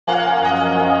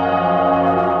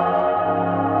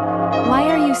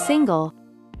you single?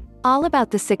 All about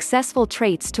the successful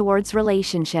traits towards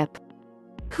relationship.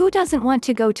 Who doesn't want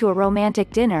to go to a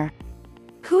romantic dinner?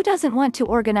 Who doesn't want to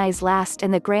organize last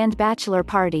and the grand bachelor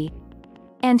party?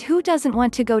 And who doesn't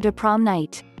want to go to prom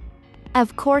night?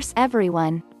 Of course,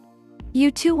 everyone.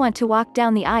 You too want to walk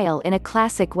down the aisle in a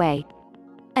classic way.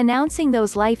 Announcing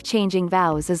those life-changing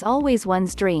vows is always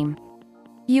one's dream.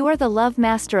 You are the love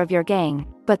master of your gang,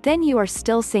 but then you are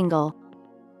still single.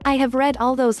 I have read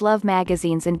all those love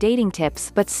magazines and dating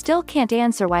tips but still can't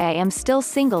answer why I am still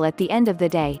single at the end of the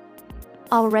day.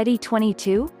 Already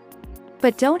 22?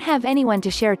 But don't have anyone to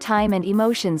share time and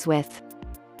emotions with.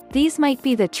 These might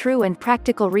be the true and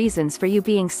practical reasons for you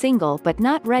being single but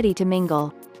not ready to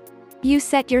mingle. You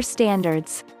set your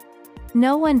standards.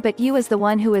 No one but you is the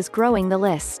one who is growing the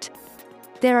list.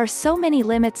 There are so many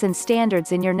limits and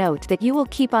standards in your note that you will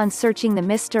keep on searching the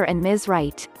Mr. and Ms.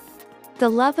 Right. The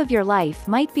love of your life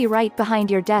might be right behind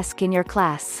your desk in your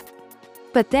class.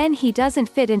 But then he doesn't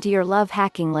fit into your love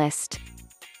hacking list.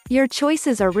 Your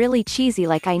choices are really cheesy,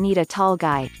 like I need a tall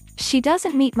guy, she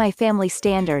doesn't meet my family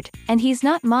standard, and he's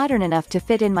not modern enough to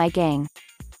fit in my gang.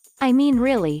 I mean,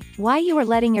 really, why you are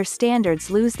letting your standards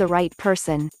lose the right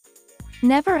person?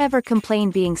 Never ever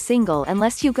complain being single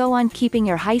unless you go on keeping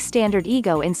your high standard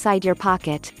ego inside your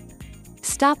pocket.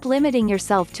 Stop limiting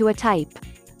yourself to a type.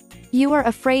 You are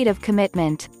afraid of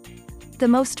commitment. The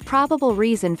most probable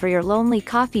reason for your lonely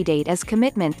coffee date is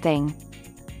commitment thing.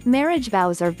 Marriage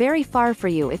vows are very far for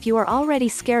you if you are already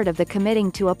scared of the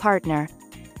committing to a partner.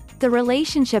 The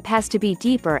relationship has to be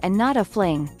deeper and not a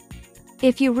fling.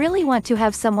 If you really want to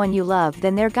have someone you love,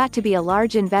 then there got to be a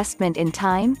large investment in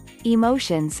time,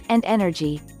 emotions, and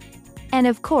energy. And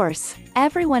of course,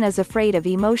 everyone is afraid of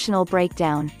emotional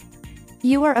breakdown.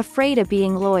 You are afraid of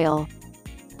being loyal.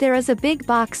 There is a big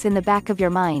box in the back of your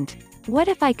mind. What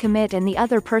if I commit and the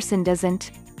other person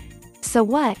doesn't? So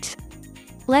what?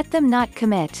 Let them not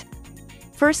commit.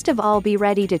 First of all, be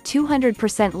ready to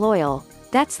 200% loyal.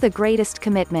 That's the greatest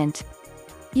commitment.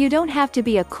 You don't have to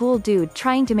be a cool dude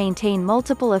trying to maintain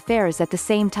multiple affairs at the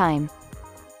same time.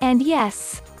 And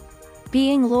yes,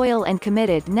 being loyal and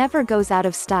committed never goes out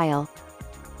of style.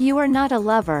 You are not a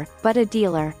lover, but a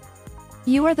dealer.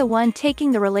 You are the one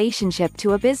taking the relationship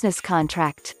to a business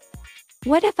contract.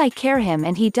 What if I care him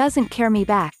and he doesn't care me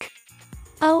back?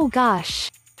 Oh gosh.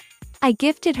 I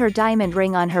gifted her diamond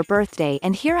ring on her birthday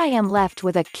and here I am left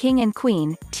with a king and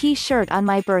queen t-shirt on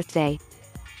my birthday.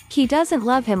 He doesn't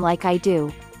love him like I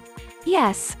do.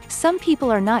 Yes, some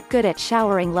people are not good at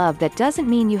showering love. That doesn't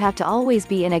mean you have to always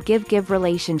be in a give-give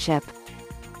relationship.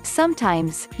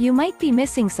 Sometimes, you might be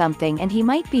missing something and he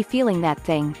might be feeling that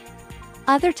thing.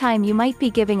 Other time you might be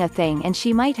giving a thing and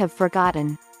she might have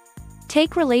forgotten.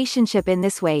 Take relationship in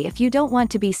this way if you don't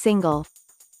want to be single.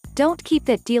 Don't keep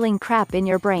that dealing crap in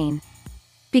your brain.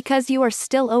 Because you are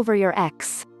still over your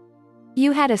ex.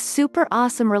 You had a super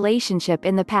awesome relationship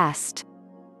in the past.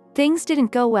 Things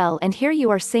didn't go well and here you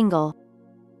are single.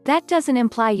 That doesn't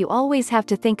imply you always have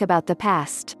to think about the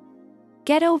past.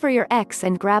 Get over your ex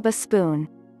and grab a spoon.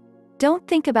 Don't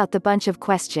think about the bunch of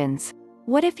questions.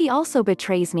 What if he also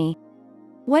betrays me?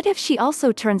 What if she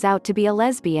also turns out to be a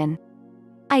lesbian?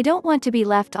 I don't want to be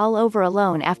left all over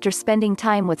alone after spending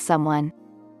time with someone.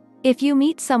 If you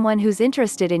meet someone who's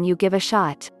interested in you, give a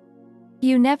shot.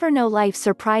 You never know, life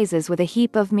surprises with a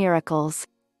heap of miracles.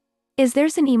 Is there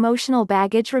some emotional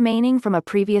baggage remaining from a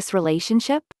previous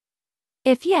relationship?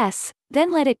 If yes,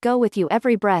 then let it go with you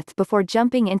every breath before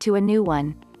jumping into a new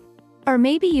one. Or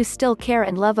maybe you still care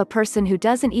and love a person who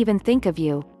doesn't even think of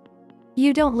you.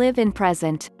 You don't live in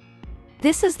present.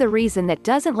 This is the reason that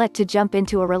doesn't let to jump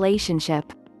into a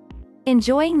relationship.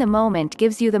 Enjoying the moment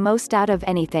gives you the most out of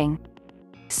anything.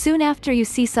 Soon after you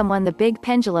see someone, the big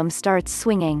pendulum starts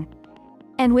swinging.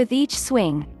 And with each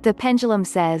swing, the pendulum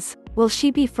says, will she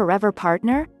be forever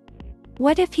partner?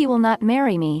 What if he will not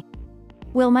marry me?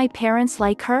 Will my parents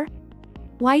like her?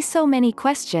 Why so many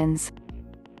questions?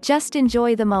 Just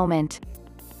enjoy the moment.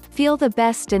 Feel the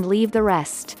best and leave the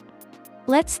rest.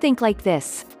 Let's think like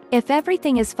this. If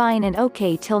everything is fine and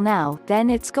okay till now, then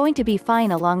it's going to be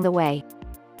fine along the way.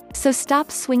 So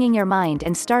stop swinging your mind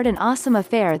and start an awesome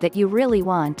affair that you really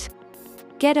want.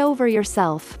 Get over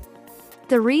yourself.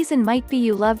 The reason might be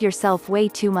you love yourself way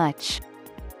too much.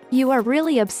 You are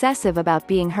really obsessive about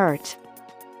being hurt.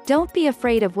 Don't be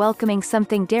afraid of welcoming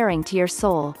something daring to your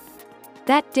soul.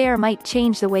 That dare might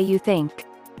change the way you think.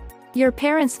 Your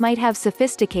parents might have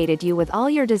sophisticated you with all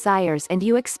your desires and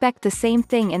you expect the same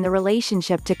thing in the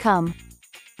relationship to come.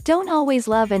 Don't always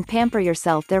love and pamper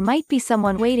yourself. There might be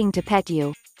someone waiting to pet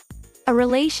you. A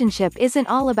relationship isn't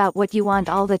all about what you want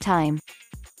all the time.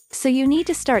 So you need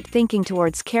to start thinking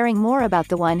towards caring more about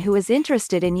the one who is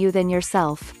interested in you than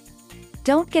yourself.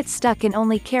 Don't get stuck in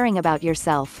only caring about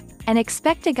yourself, and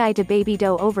expect a guy to baby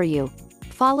doe over you,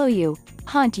 follow you,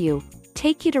 haunt you,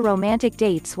 take you to romantic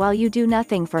dates while you do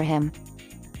nothing for him.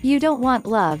 You don't want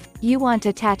love, you want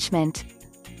attachment.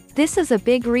 This is a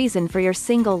big reason for your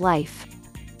single life.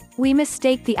 We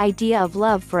mistake the idea of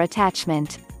love for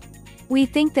attachment. We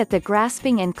think that the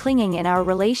grasping and clinging in our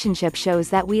relationship shows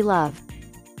that we love.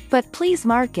 But please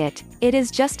mark it, it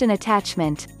is just an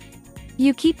attachment.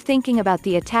 You keep thinking about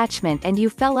the attachment and you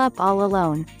fell up all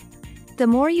alone. The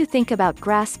more you think about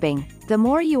grasping, the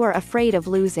more you are afraid of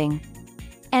losing.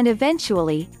 And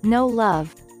eventually, no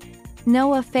love.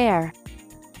 No affair.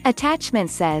 Attachment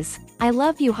says, I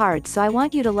love you hard, so I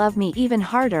want you to love me even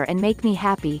harder and make me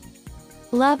happy.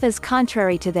 Love is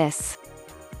contrary to this.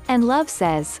 And love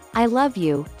says, I love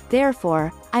you,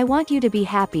 therefore, I want you to be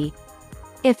happy.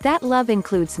 If that love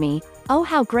includes me, oh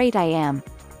how great I am.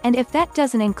 And if that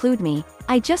doesn't include me,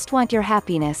 I just want your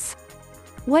happiness.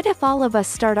 What if all of us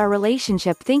start our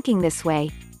relationship thinking this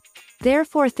way?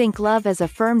 Therefore think love as a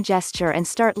firm gesture and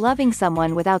start loving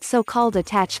someone without so-called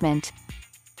attachment.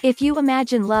 If you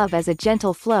imagine love as a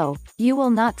gentle flow, you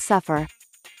will not suffer.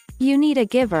 You need a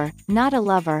giver, not a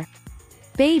lover.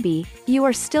 Baby, you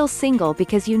are still single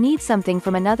because you need something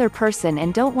from another person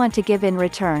and don't want to give in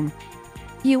return.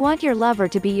 You want your lover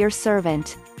to be your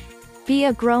servant. Be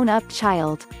a grown-up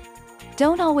child.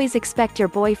 Don't always expect your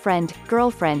boyfriend,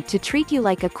 girlfriend to treat you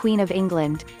like a Queen of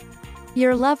England.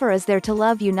 Your lover is there to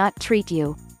love you, not treat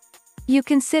you. You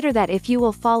consider that if you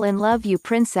will fall in love, you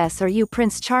princess or you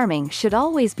Prince Charming should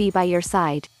always be by your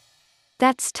side.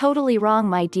 That's totally wrong,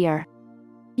 my dear.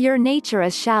 Your nature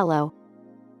is shallow.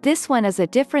 This one is a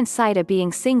different side of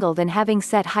being single than having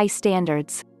set high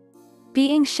standards.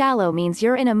 Being shallow means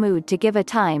you're in a mood to give a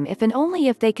time if and only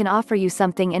if they can offer you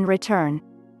something in return.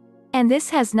 And this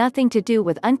has nothing to do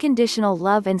with unconditional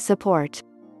love and support.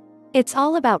 It's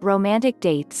all about romantic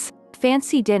dates,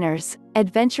 fancy dinners,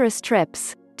 adventurous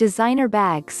trips, designer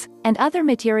bags, and other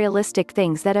materialistic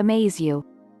things that amaze you.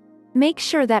 Make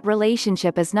sure that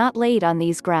relationship is not laid on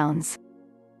these grounds.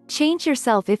 Change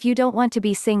yourself if you don't want to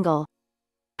be single.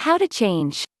 How to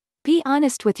change? Be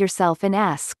honest with yourself and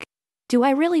ask, do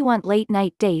I really want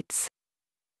late-night dates?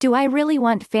 Do I really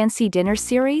want fancy dinner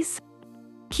series?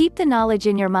 Keep the knowledge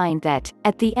in your mind that,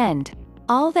 at the end,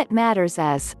 all that matters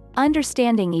is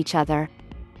understanding each other.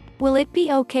 Will it be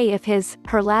okay if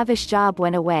her lavish job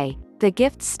went away, the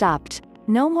gifts stopped,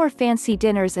 no more fancy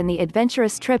dinners and the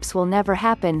adventurous trips will never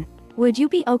happen? Would you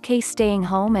be okay staying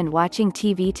home and watching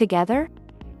TV together?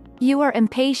 You are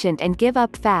impatient and give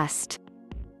up fast.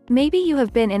 Maybe you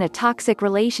have been in a toxic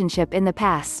relationship in the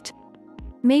past.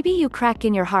 Maybe you crack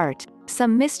in your heart,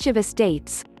 some mischievous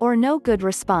dates, or no good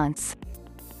response.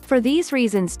 For these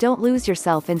reasons, don't lose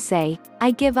yourself and say,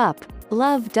 I give up.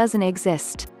 Love doesn't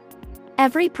exist.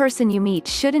 Every person you meet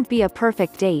shouldn't be a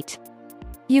perfect date.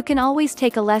 You can always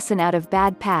take a lesson out of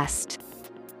bad past.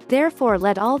 Therefore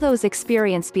let all those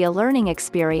experiences be a learning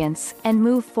experience, and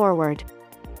move forward.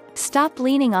 Stop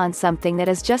leaning on something that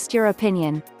is just your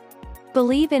opinion.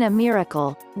 Believe in a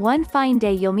miracle. One fine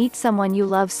day you'll meet someone you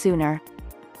love sooner.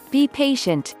 Be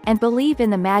patient, and believe in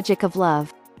the magic of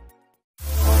love.